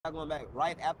not going back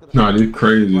right after the Nah, this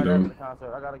crazy Right after though. the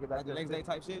concert, I gotta get back like the to next day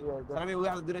type shit. Yeah, So I mean, we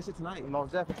have to do that shit tonight.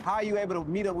 most definitely. How are you able to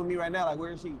meet up with me right now? Like,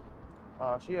 where is she?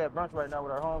 She at brunch right now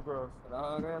with her homegirls.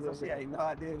 So she ain't no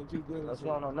idea that you doing. She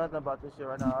don't know nothing about this shit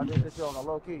right now. I did this shit on a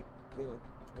low key. Yeah.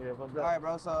 Yeah, what's All up? right,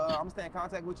 bro. So I'm gonna stay in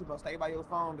contact with you, but stay by your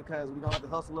phone because we gonna have to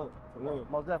hustle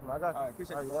up. Most definitely. I got you. All right,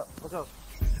 appreciate it. Yep. What's up?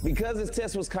 Because this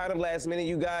test was kind of last minute,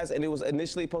 you guys, and it was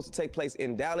initially supposed to take place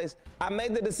in Dallas, I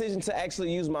made the decision to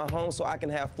actually use my home so I can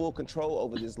have full control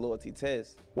over this loyalty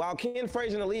test. While Ken,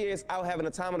 Frazier, and Aaliyah is out having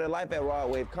the time of their life at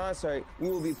Rod Wave concert, we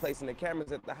will be placing the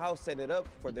cameras at the house, setting it up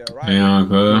for their arrival. Damn,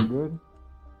 cuz.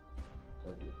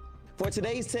 For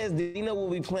today's test, Dino will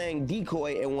be playing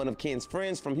decoy and one of Ken's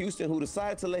friends from Houston who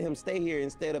decided to let him stay here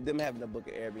instead of them having to book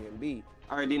an Airbnb.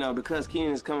 All right, Dino, because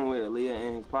Ken is coming with Aaliyah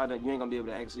and his partner, you ain't gonna be able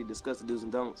to actually discuss the do's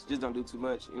and don'ts. Just don't do too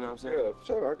much, you know what I'm saying? Yeah,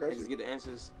 sure, I got Just you. get the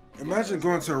answers. Imagine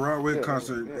going to a Rod Wave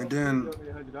concert and then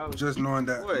just knowing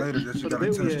that later that you gotta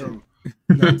test your,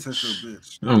 you gotta test your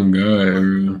bitch. Oh God,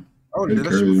 bro. I would have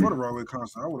did that shit before the Rod Wave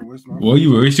concert. I would have wasted my. Well,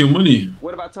 you waste your money.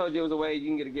 What if I told you it was a way you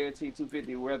can get a guaranteed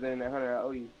 250 rather than that 100 I owe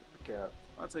you? Yeah.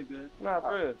 I'll take that. Nah,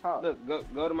 for real.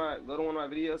 Look, go to one of my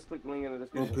videos, click the link in the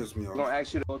Don't description. piss me I'm gonna off.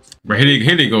 ask you to Bro,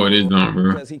 here they go with this dumb,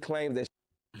 bro. because he claims that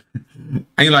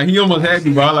Ain't like he almost had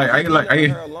you, bro. Like I ain't like I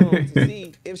her alone to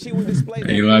see if she would display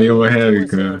ain't like you almost had you,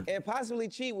 towards him cuz. and possibly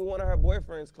cheat with one of her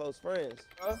boyfriend's close friends.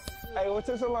 Hey, what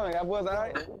took so long? That boys all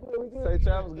right? Say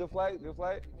Travis, good flight, good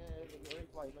flight.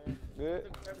 Good.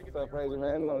 What's up, Frazier,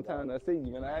 man? Long time no see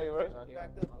you, man. Hey, bro.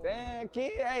 Damn,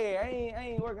 kid. Hey, I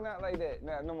ain't working out like that.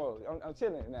 Nah, no more. I'm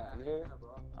chilling now. You hear?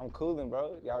 I'm cooling,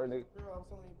 bro. Y'all already.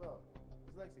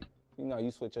 You know, you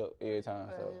switch up every time,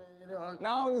 so.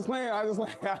 No, I'm just playing. I'm just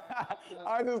playing.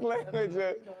 I'm just playing with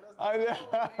you.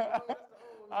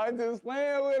 I'm just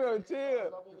playing with her.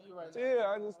 Chill.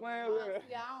 I'm just playing with her.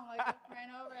 Yeah, I don't know. You're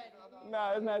praying already.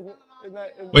 Nah, it's nice. It's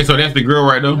nice. Wait, so that's the girl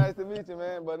right though? Nice to meet you,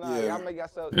 man. But nah, Yeah. y'all make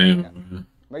yourself. Damn.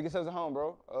 Make yourselves at home,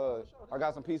 bro. I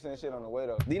got some pizza and shit on the way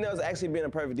though. Dino's actually being a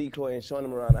perfect decoy and showing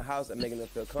them around the house and making them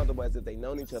feel comfortable as if they've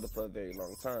known each other for a very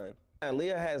long time. And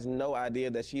Leah has no idea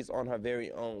that she's on her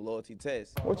very own loyalty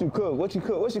test. What you cook? What she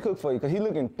cook for you? Cause he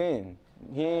looking thin.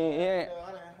 He ain't.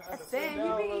 Damn,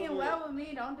 you be eating well with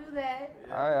me. Don't do that.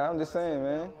 I'm just saying,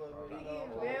 man. You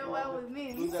eating very well with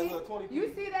me.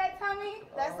 You see that tummy?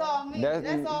 That's all me.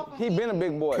 That's all for He me. been a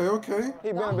big boy. Okay.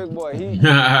 He been a big boy. He.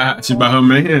 She by her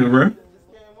man, bro.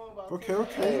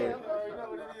 Okay.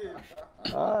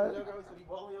 All right.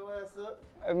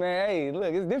 Man, hey,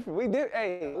 look, it's different. We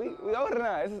older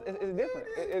now. It's different.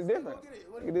 It's different.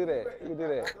 We can do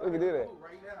that.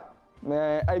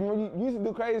 Man, hey, you used to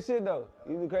do crazy shit though.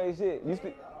 You do crazy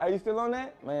shit. Are you still on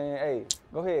that? Man, hey,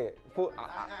 go ahead.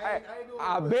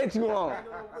 I bet you won't.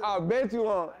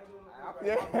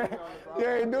 Yeah, you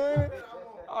ain't doing it.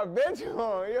 I bet you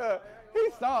won't. Yeah,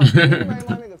 he's soft. He made my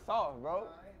nigga soft, bro.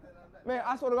 Man,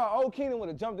 I swear to God, old Keenan would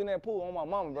have jumped in that pool on my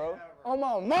mama, bro. On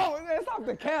my mama, man, stop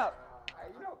the cap.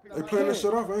 They playing that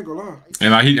shit off, I ain't gonna lie.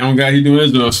 And like he doing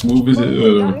this little smooth as Got it.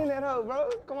 in that hoe, bro.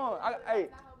 Come on. Hey,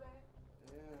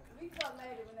 We talk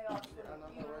later when they all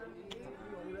sleep.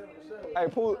 hey,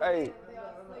 pool, hey.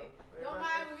 Don't mind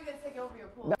me. We can take over your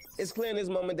pool. It's clear in this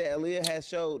moment that Aaliyah has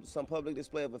showed some public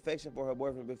display of affection for her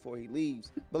boyfriend before he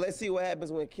leaves. But let's see what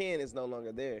happens when Ken is no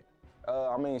longer there. We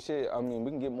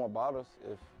can get more bottles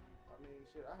if.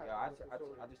 Yeah, I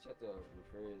just checked the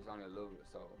refrigerator. It's only a little bit,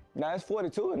 so. Nah, it's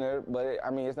 42 in there, but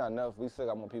it's not enough. We still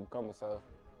got more people coming, so.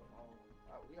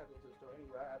 We gotta go to the store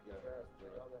anyway. I have to grab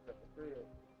all that at the crib.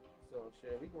 So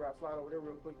shit, we can ride slide over there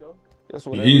real quick though. That's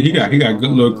He got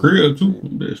good little crib too.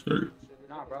 That's straight.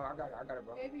 Nah, bro, I got it,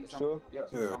 bro. It's Sure? Yeah.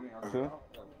 Yeah. You Sure?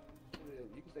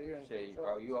 You can stay here and Shit,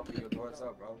 bro, you open your doors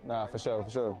up, bro. Nah, for sure.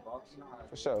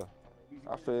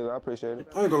 I feel it. I appreciate it.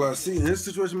 I ain't gonna lie. See, in this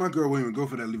situation, my girl wouldn't even go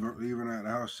for that leaving her at the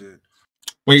house shit.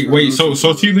 Wait, so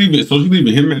she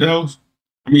leaving him at the house?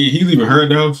 I mean, he leaving her at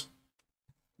the house?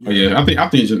 Oh yeah, I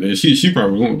think she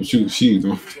probably won't. She ain't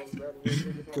going.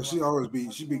 Cause she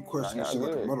be questioning shit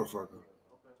like a motherfucker.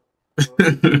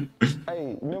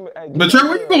 Hey, remember? Hey, But Trey,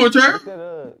 where you going, Trey?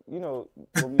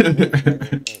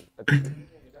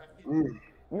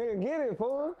 Nigga, get it,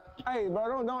 fool. Hey,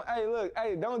 bro, don't. Hey, look.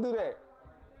 Hey, don't do that.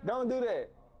 Don't do that,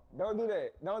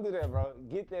 bro.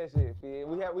 Get that shit, feel.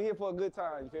 We here for a good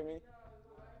time. You feel me?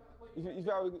 You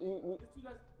feel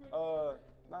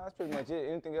nah, that's pretty much it.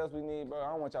 Anything else we need, bro?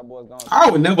 I don't want y'all boys gone. I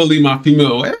would never leave my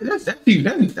female. That's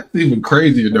even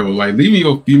crazier though. Like leaving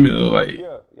your female, like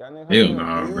hell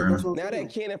nah, bro.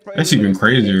 That's even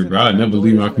crazier, bro. I'd never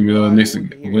leave my female next to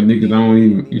what niggas I don't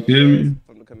even. You feel me?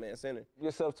 From the command center.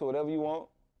 Yourself to whatever you want.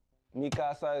 Mi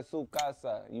casa es su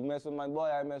casa. You mess with my boy,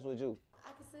 I mess with you.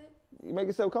 I can sit You make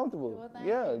yourself comfortable. Well,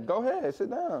 yeah, go ahead,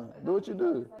 sit down. Do what you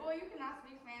do. Boy, you cannot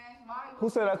speak Spanish. Why? Who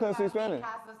said I couldn't speak Spanish?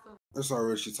 That's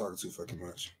already she talking too fucking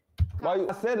much. Why you?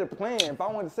 I said it plain. If I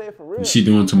wanted to say it for real. She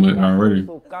doing too much already.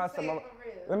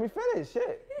 Let me finish.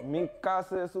 Shit. Mi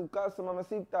casa es su casa,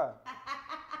 mamacita.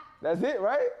 That's it,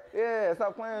 right? Yeah,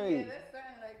 stop playing me. Yeah, that's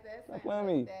something like that. Stop playing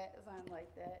me. Something like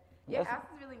that. Your house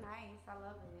is really nice. I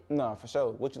love it. Nah, for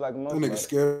sure. What you like most? That nigga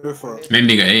scared of fuck. That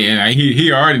nigga, hey,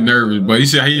 he already nervous, but you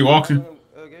see how he walking?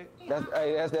 That's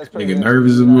Nigga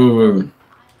nervous as a motherfucker.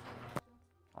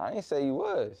 I ain't say you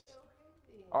was.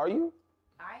 Are you?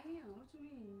 I am. What you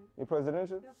mean? You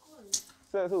presidential? Of course.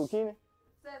 Says who? Keenan?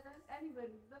 Says anybody.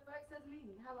 The fact says me.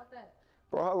 How about that?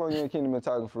 Bro, how long you and Keenan been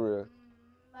talking for real?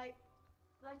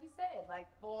 Like you said, like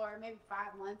 4, maybe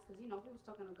 5 months, because, you know, we was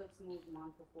talking a good smooth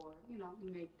month before, you know, we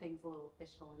made things a little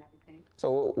official and everything.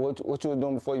 So what you were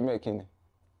doing before you met Keenan?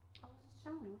 I was just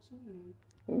chilling. What you mean?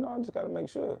 You know, I just gotta make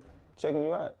sure. Checking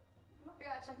you out. You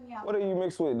gotta check me out. What are you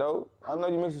mixed with, though? I know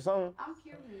you mixed with something. I'm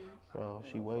curious. Bro,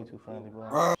 she way too friendly,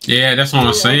 bro. Yeah, that's what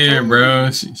I'm saying,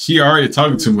 bro. She already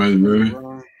talking too much,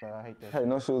 bro. I hate that. Hey,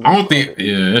 no shoes. I don't think.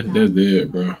 Yeah, that's dead,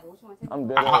 bro. I'm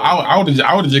dead. I would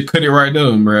have just cut it right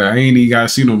there, bro. I ain't even gotta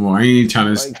see no more. I ain't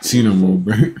trying to see no more,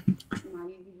 bro.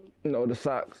 No, the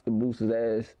socks, the boots his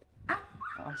ass. I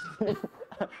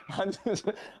just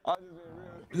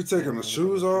He taking the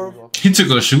shoes off? He took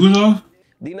her shoes off?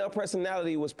 Dino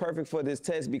personality was perfect for this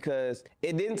test because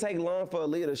it didn't take long for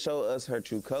Aaliyah to show us her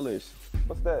true colors.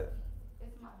 What's that?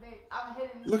 It's my babe. I'm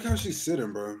hitting. Look how she's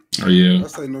sitting, bro. Oh, yeah.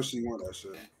 That's how you know she want that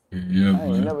shit. Yeah, I ain't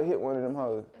boy. never hit one of them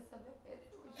hoes.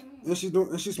 And she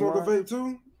smoke a vape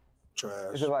too? Trash.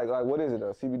 It's just like what is it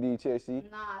though? CBD, THC?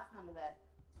 Nah, it's none of that.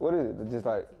 What is it? It's just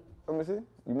like, let me see.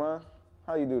 You mind?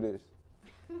 How you do this?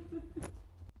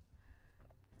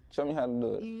 Show me how to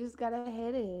do it. You just gotta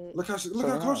hit it. Look how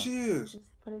close she is. Just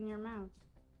put it in your mouth.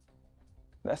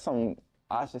 That's something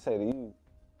I should say to you.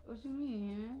 What you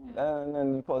mean? That ain't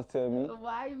nothing you supposed to tell me.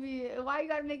 Why you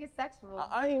gotta make it sexual?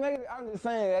 I ain't making it. I'm just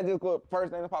saying that just go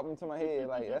first thing that popped into my head.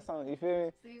 Like that's something. You feel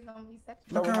me? So you're gonna be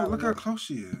sexual. Look how close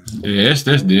she is. Yeah,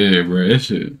 that's dead, bro. That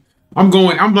shit. I'm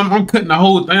cutting the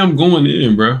whole thing. I'm going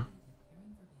in, bro.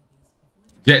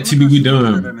 Jack TV, we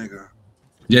done.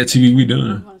 Jack TV, we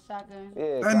done.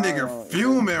 Yeah, that nigga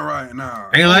fuming right now.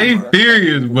 I ain't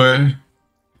serious, but.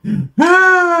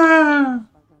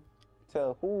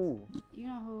 Tell who? You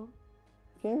know who?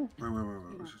 Kim?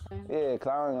 Wait. Yeah,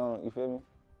 clowning on, you feel me?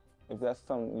 If that's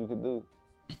something you could do.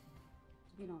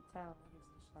 You don't tell.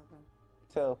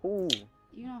 Tell who?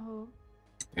 You know who?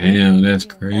 Damn, that's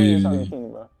crazy.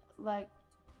 Like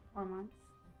 4 months.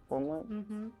 4 months?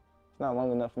 Mm-hmm. It's not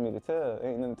long enough for me to tell.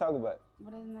 Ain't nothing to talk about.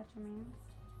 But isn't that your man?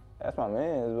 That's my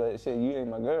man's, but shit, you ain't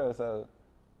my girl, so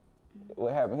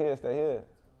what happened here, stay here.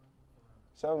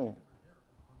 Show me.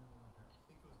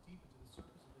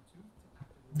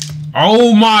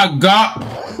 Oh my God.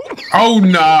 Oh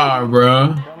nah,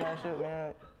 bro.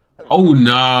 Oh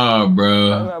nah, bro.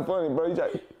 That's not funny, bro. You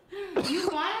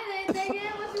wanted it, nigga.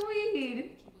 What you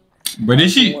need? But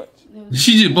did she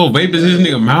just blow vapors in this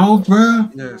nigga mouth, bro?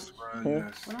 Yes, bro.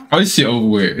 Yes. Oh, this shit over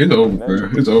with. It's over,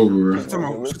 bro. It's over, bro. She's talking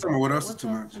about what else is too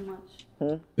much.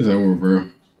 It's over, bro.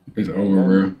 It's over,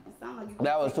 bro.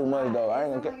 That was too much, though. I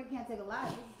ain't gonna. You can't take a lot.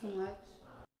 This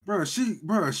is too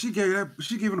much. She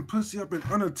gave him the pussy up in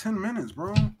under 10 minutes,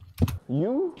 bro.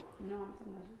 You? No,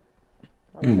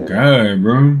 Oh God,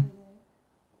 bro.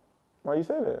 Why you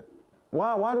say that?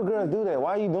 Why do girls do that?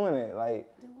 Why are you doing that? Like,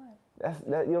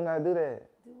 that you don't gotta do that.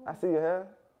 I see your hair.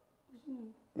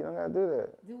 You don't gotta do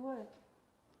that. Do what?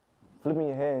 Flipping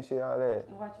your hair and shit, all that.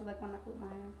 Watch you like when I flip my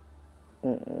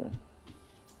hair.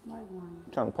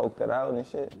 Trying to poke that out and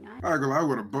shit. I ain't gonna lie,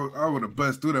 I would have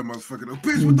bust through that motherfucker. Though.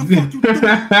 Bitch, what the fuck you doing?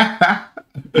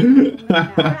 I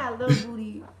got a little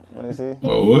booty. Let me see.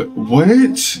 What?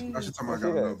 I should tell my guy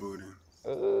a little booty.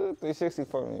 360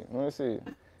 for me. Let me see.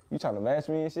 You trying to match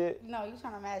me and shit? No, you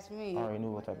trying to match me. I already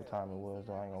knew what type of time it was,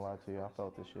 though. I ain't gonna lie to you. I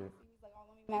felt this shit.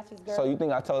 Match his girl. So you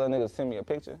think I told that nigga to send me a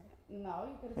picture? No,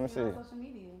 you could have seen it on social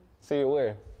media. See it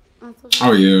where?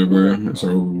 Oh yeah, bro. That's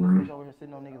over, bro. Over here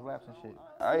sitting on niggas' laps and shit.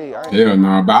 Hell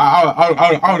no, but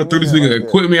I would have threw this nigga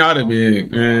quit me out of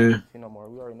it, man. See no more.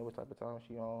 We already know what type of time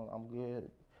she on. I'm good.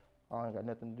 I ain't got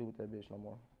nothing to do with that bitch no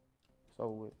more. It's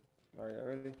over with.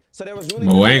 So there was really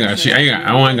But I ain't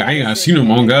got see him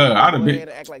on God. I'd have been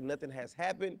act like nothing has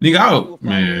happened. Nigga out,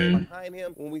 man. Behind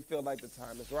him when we feel like the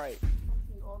time is right.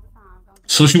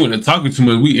 So she wasn't talking too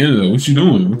much. We ended up. What you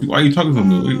doing? Why you talking so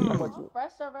much?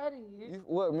 Fresh already.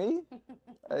 What, me?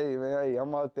 Hey, man, hey,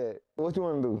 I'm out there. What you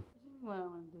want to do? What I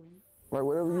want to do? Like,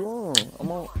 whatever you want.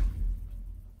 I'm on.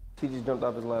 He just jumped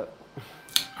off his lap.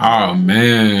 Oh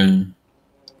man.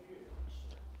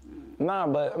 Nah,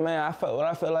 but man, what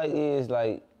I feel like is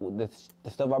like the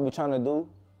stuff I be trying to do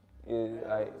is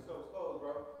like.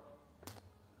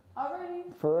 Already?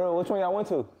 For real, which one y'all went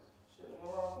to?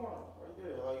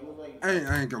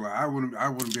 I ain't gonna lie. I wouldn't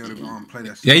be able to play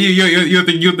that shit. Yeah, you don't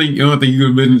think you could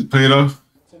have been playing off?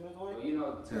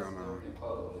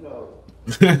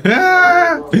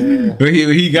 But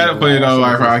he gotta play it off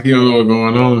like rock. He don't know what's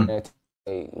going on.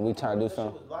 Hey, we trying to do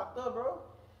something. Locked up, bro.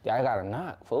 Yeah, I got a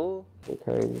knock, fool. It's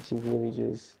crazy. She really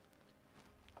just.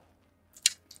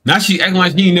 Now she acting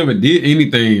like she ain't never did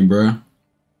anything, bro.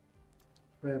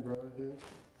 Man, bro.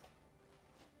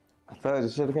 Fellas, you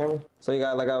see the camera? So you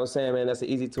got, like I was saying, man, that's an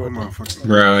easy tour. Bro, hey, this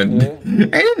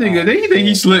nigga, they think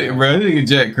he slick, bro. This nigga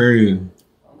Jack crazy.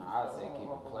 I say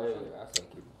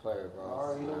keep it player. Bro. I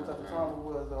already know what type of time it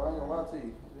was, though. I ain't gonna lie to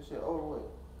you. This shit over with.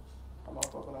 I'm not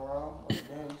fucking around. Wait.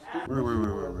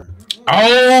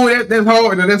 Oh, that's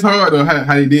hard. That's hard though.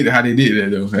 How they did it? How they did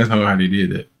that though? That's hard. How they did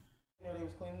that. You know, they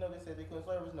was cleaning up. They said they couldn't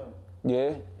service nothing.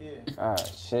 Yeah. Yeah. Ah,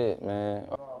 shit, man.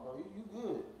 Nah, bro, you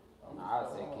good. I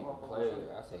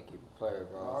say keep it player.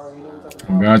 Bro. I already know what type of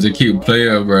time. God, just keep a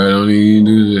player, bro. Don't even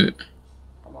do that.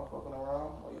 I'm not fucking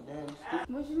around. Oh, you damn stupid.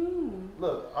 What you mean?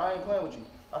 Look, I ain't playing with you.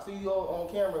 I see you on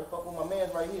camera. Fuck with my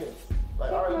man's right here.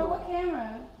 Like, I already know. What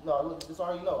camera? No, look, this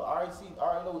already know. I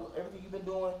already know everything you've been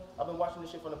doing. I've been watching this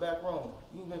shit from the back room.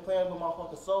 You've been playing with my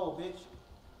fucking soul, bitch.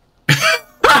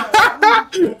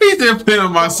 He said playing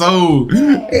with my soul.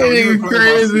 That nigga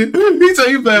crazy. He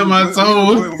said you playing with my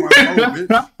soul.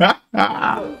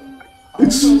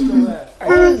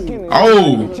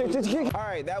 Oh. All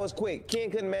right, that was quick.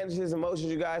 Ken couldn't manage his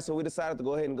emotions, you guys, so we decided to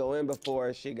go ahead and go in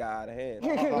before shit got out of hand.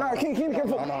 Ken, look. Y'all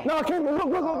get in,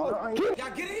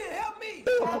 help me.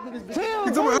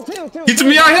 He told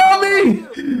me y'all help me.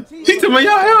 He told me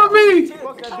y'all help me.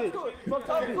 Fuck that bitch. Fuck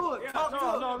that bitch.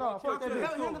 No. Fuck that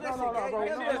bitch.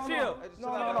 No,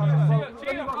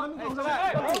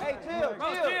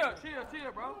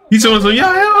 bro. He told us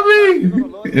y'all help me.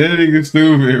 That nigga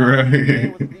stupid,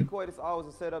 right? Decoy, this always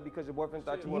a setup because your boyfriend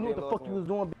thought you You know what the fuck you was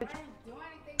doing, bitch?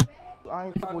 I I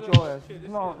ain't fucking with your ass.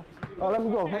 No, let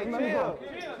me go. Let me go.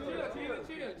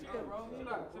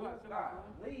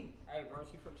 Hey, bro,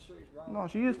 she from the streets, bro. No,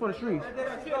 she is for the streets.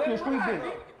 She a street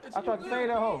bitch. I tried to say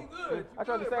that hoe. Let me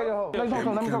talk to him.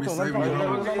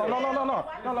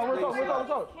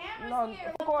 No.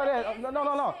 Fuck all that.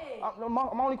 No.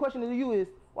 My only question to you is,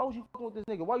 why was you fucking with this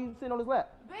nigga? Why you sitting on his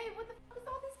lap? Babe, what the fuck is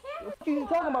all this camera? What you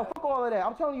talking about? Fuck all of that.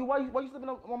 I'm telling you, why you sleeping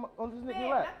on this nigga's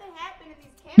lap? Nothing happened to these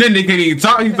cameras. That nigga can't even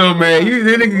talk. He's so mad.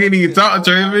 That nigga can't even talk,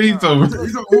 Trey. He's so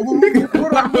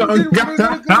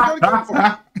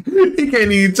he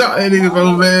can't even talk. That nigga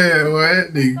so mad. Boy,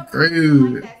 that nigga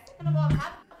crazy.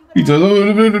 He just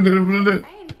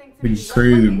he's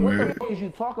crazy, boy. What the fuck is you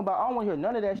talking about? I don't want to hear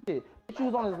none of that shit. She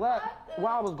was on his lap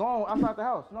while I was gone outside the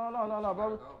house. No,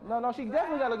 bro. No, she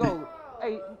definitely gotta go.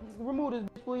 Hey, remove this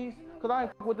bitch, please. Cause I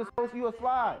ain't with this post. You a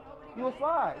slide.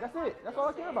 That's it. That's all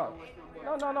I care about.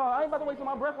 No. I ain't about to waste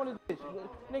my breath on this bitch.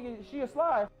 Nigga, she a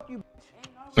slide. Fuck you, bitch.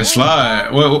 A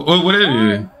slide? What it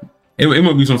is? It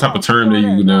must be some type of term that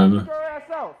you would know. Get your ass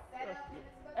out.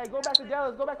 Hey, go back to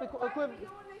Dallas. Go back to Cliff.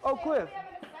 Oh, Cliff.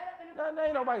 No,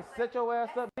 ain't nobody set your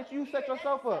ass up, bitch. You set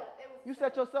yourself up.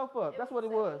 That's what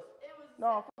it was.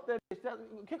 No, fuck that bitch.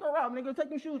 Kick her out, nigga. Take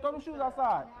them shoes. Throw them shoes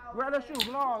outside. Grab their shoes.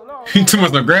 No. He too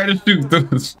much to grab his shoes.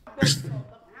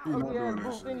 Ugly ass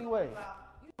boots anyway.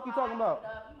 What you talking about?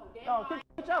 No, kick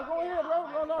out. Go ahead,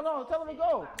 bro. No. Tell him to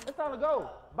go. It's time to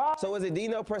go. Bye. So is it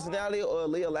Dino personality or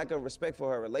Leah lack of respect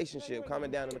for her relationship?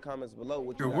 Comment down in the comments below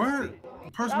what you guys think.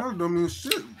 Personality don't mean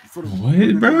shit for the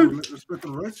what, bro? Respect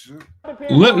the relationship.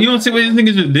 Look, you don't see what these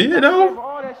niggas just did, though?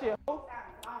 All that shit.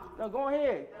 Now go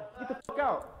ahead. Get the fuck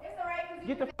out.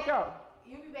 Get the fuck out.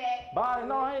 You be back. Bye.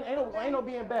 No, ain't no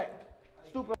being back.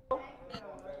 Stupid.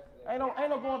 Ain't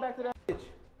no going back to that bitch.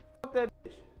 Fuck that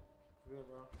bitch.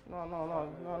 No.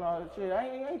 Shit, I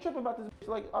ain't tripping about this bitch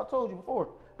like I told you before.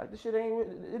 Like this shit ain't.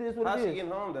 It is what How's it she is.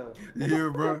 getting home though? Yeah,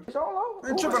 bro. It's all over.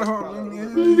 Ain't tripping at home. That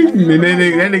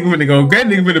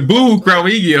nigga finna boo crowd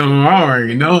when he get home. I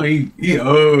already know he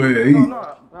old.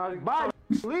 No. Bye.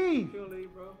 Leave.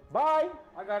 Bye.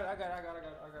 I got it.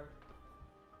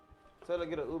 Tell her to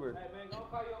get an Uber. Hey, man, don't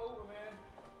call your Uber, man.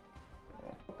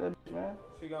 Fuck that bitch, man.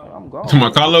 She gone. I'm gone. Come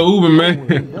on, call her Uber, man.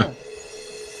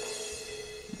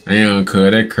 Damn,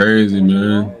 cuz that crazy,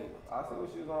 man. I see what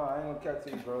she was on. I ain't gonna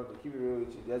tattoo, bro. To keep it real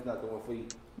with you, that's not the one for you.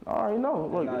 I already know.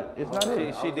 Look, it's not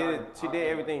it. She did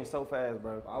everything so fast,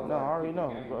 bro. No, I already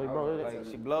know, bro. Like,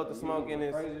 she blowed the smoke in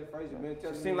this.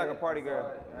 She seemed like a party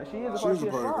girl. She is a party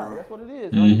girl. That's what it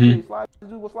is. Mm-hmm. Slide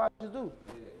do what slide do.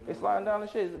 They sliding down the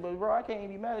shit. But bro, I can't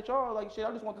even be mad at y'all. Like shit,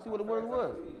 I just want to see what it really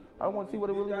was. I don't want to see what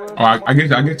it really was. Oh, I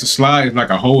guess the slide is like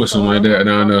a hole or something like that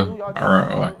down there.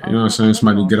 Or like, you know what I'm saying?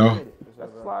 Somebody get off.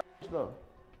 That's slide though.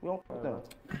 We don't fuck them.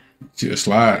 She a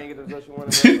slide.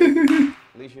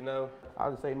 At least you know. I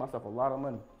would save myself a lot of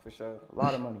money. For sure. A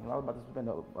lot of money. I was about to spend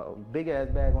a big ass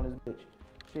bag on this bitch.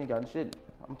 She ain't got shit.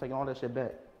 I'm taking all that shit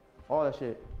back. All that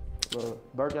shit.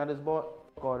 Birkin I just bought.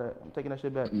 All that. I'm taking that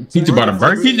shit back. He just bought a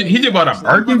Birkin. He just bought a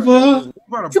Birkin for her.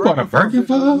 He bought a Birkin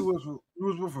for her. He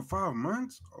was with for 5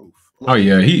 months. Oh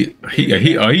yeah, he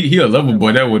a lover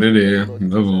boy. That's what it is.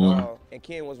 Lover boy. And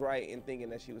Ken was right in thinking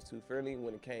that she was too friendly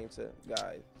when it came to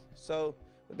guys. So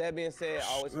with that being said,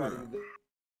 I always fight good.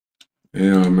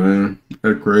 Yeah, man,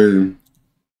 that's crazy.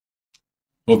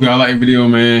 Hope y'all like the video,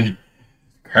 man.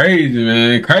 Crazy,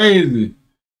 man, crazy.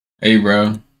 Hey,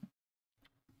 bro.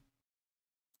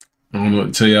 I don't know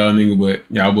what to tell y'all, nigga, but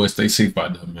y'all boys stay safe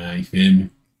out there, man. You feel me?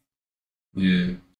 Yeah.